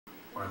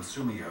while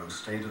Sumio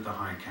stayed at the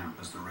high camp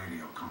as the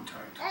radio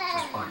contact,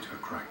 despite her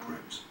cracked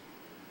ribs.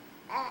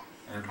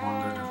 Ed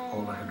wondered if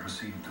Paula had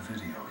received the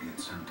video he had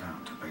sent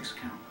down to base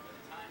camp.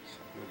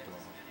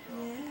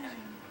 Yeah.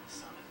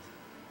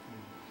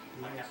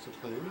 He wants to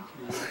play with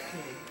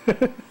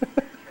you.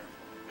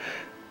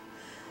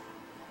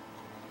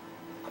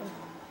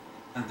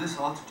 At this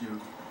altitude,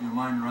 your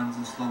mind runs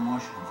in slow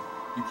motion.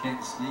 You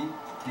can't sleep,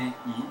 you can't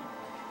eat.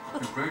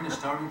 Your brain is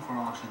starving for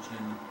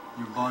oxygen,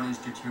 your body is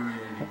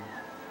deteriorating,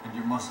 and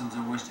your muscles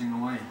are wasting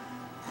away.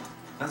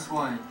 That's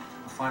why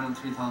the final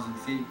 3,000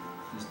 feet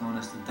is known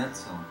as the dead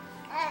zone.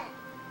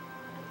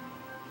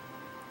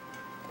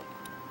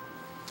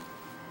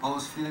 I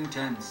was feeling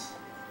tense,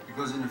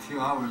 because in a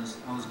few hours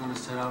I was going to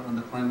set out on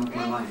the climb of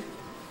my life.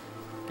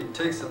 It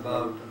takes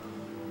about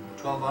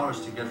 12 hours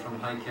to get from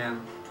high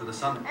camp to the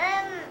summit.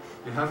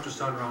 You have to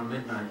start around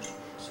midnight,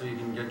 so you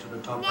can get to the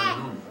top by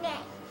noon.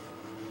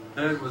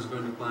 Ed was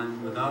going to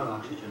climb without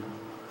oxygen,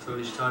 so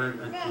he started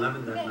at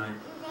 11 that night,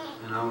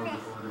 an hour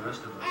before the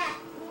rest of us.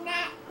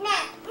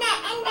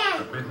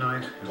 At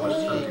midnight, it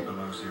was 30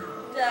 below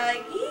zero.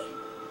 Doggy?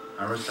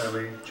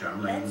 Araceli,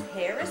 Jamleen, That's and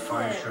Harrison.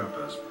 5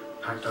 Sherpas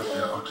packed up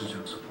their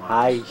oxygen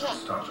supplies and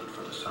started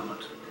for the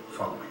summit,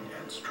 following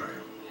Ed's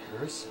trail.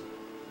 Harrison.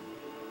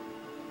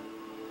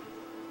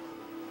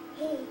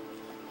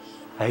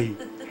 Hey.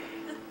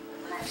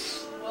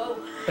 Whoa.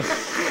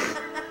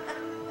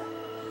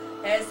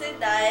 Harrison,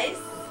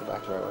 nice. The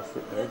doctor I was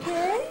sitting there.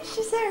 Okay,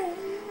 she's there.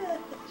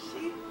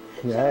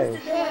 Yay.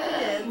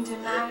 And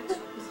tonight,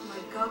 with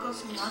my goggles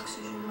and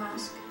oxygen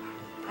mask,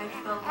 I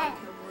felt like I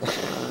was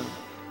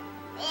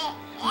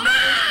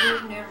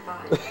neighbors were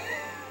nearby.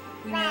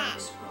 We never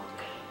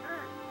spoke.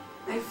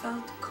 I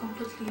felt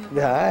completely alone.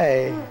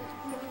 Hi.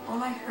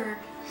 All I heard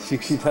was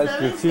She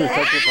touched your, she would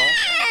touch your paw?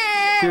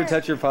 She would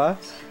touch your paw?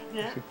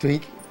 Yeah.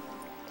 Twink.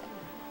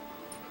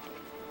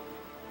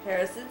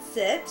 Harrison,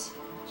 sit.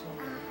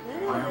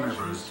 High on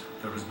Everest,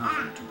 there is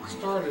nothing to breathe.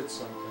 Started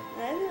something. I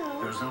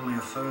know. There's only a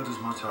third as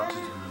much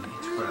oxygen in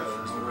each breath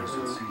as there is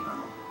at sea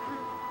level.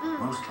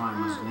 Most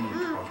climbers need to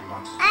bottle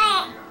oxygen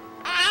here.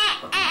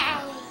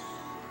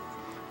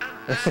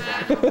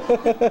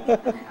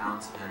 Every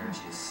ounce of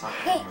energy is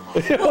sucked in your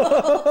muscles. You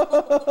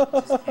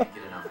just can't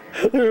get enough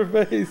air. Her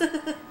face.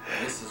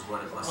 This is what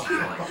it must feel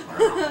like to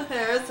drown.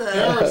 Harrison.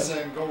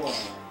 Harrison, go on.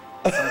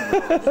 Whenever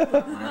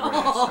I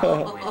stop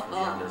and wait for the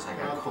others, I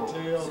got cold. So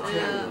I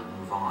had to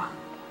move on.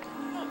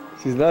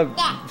 She's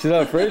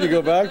not afraid to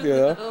go back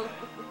there though.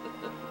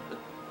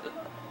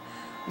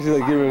 She's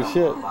like giving her a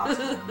shit.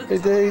 Hey,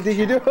 Dad, you think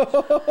you do? It's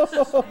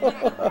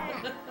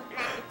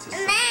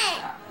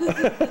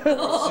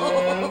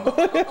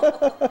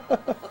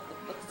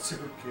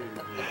okay,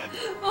 baby.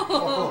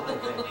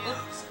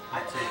 I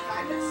think I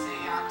can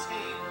see our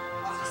team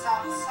on the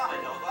south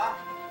side, over.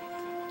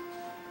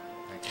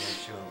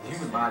 The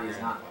human body is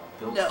not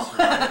built No. to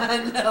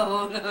survive. No.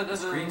 It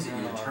screams at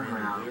you to turn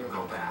around and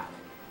go back.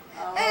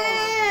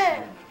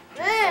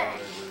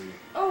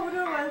 Oh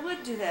no, I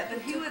would do that,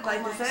 but he would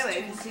like this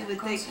anyway because he would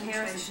think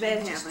Harrison's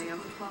bad handling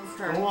him.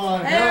 Go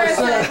on,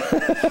 Harrison!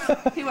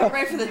 Harrison. He went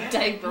right for the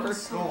diaper. I'm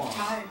so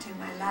tired in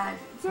my life.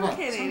 It's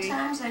okay, baby.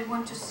 Sometimes I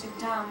want to sit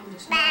down with a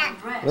small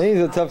breath.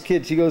 Lainey's a tough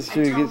kid. She goes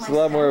through, gets a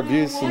lot more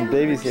abuse than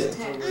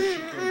babysitting.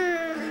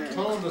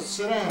 Tell him to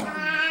sit down.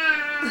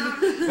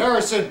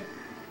 Harrison!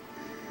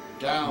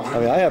 Down. I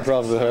mean, I have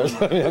problems with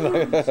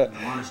her.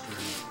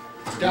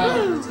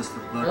 Down.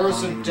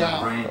 Harrison,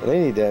 down.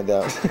 Lainey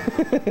down.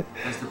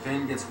 As the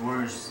pain gets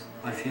worse,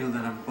 I feel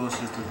that I'm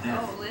closer to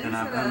death than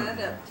I've ever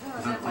been,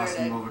 without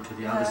crossing over to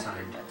the other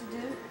side.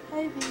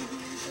 Hi, baby.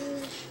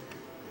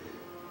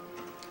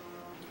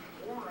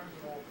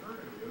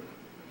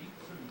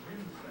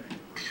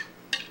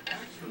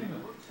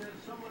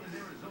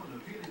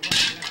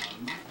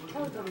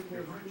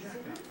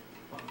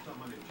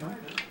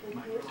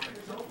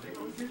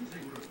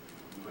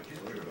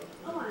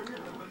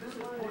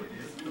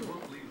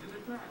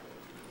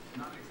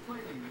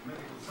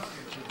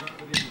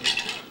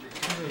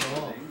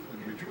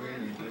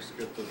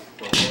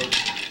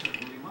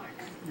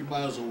 You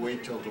might as well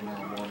wait till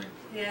tomorrow morning.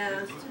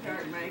 Yeah, it's too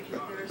dark, Mike. Yeah.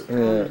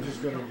 You're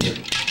just gonna get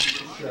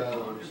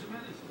shadows.